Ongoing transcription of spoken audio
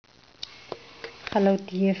Hello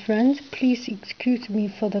dear friends, please excuse me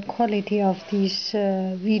for the quality of this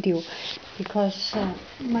video because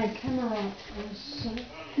my camera was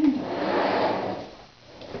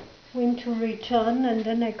went to return, and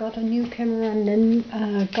then I got a new camera, and then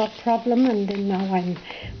got problem, and then now I'm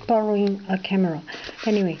borrowing a camera.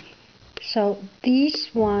 Anyway, so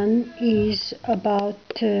this one is about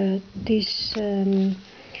this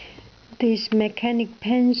mechanic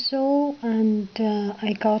pencil, and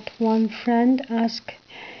I got one friend ask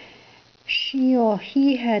she or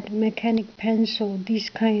he had mechanic pencil,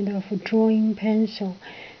 this kind of drawing pencil,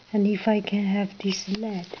 and if I can have this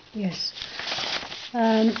lead. Yes,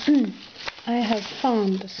 I have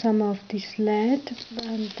found some of this lead,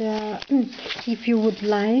 and if you would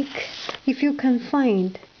like, if you can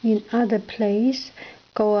find in other place,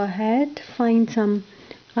 go ahead, find some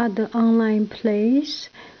other online place.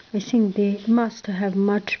 I think they must have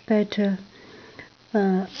much better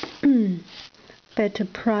better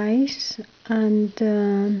price, and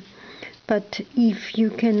but if you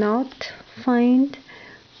cannot find,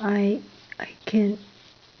 I can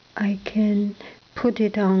put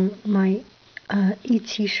it on my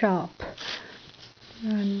Etsy shop,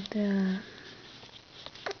 and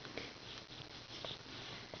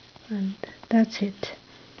that's it.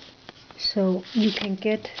 So you can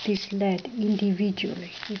get this lead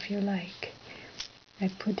individually if you like. I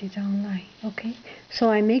put it online. Okay,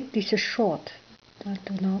 so I make this short.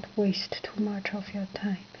 Do not waste too much of your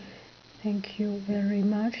time. Thank you very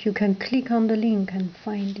much. You can click on the link and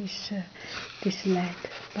find this lead.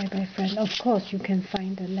 Bye bye friend. Of course you can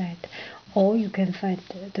find the lead, or you can find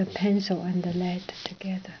the pencil and the lead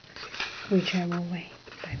together, whichever way.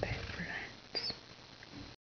 Bye bye.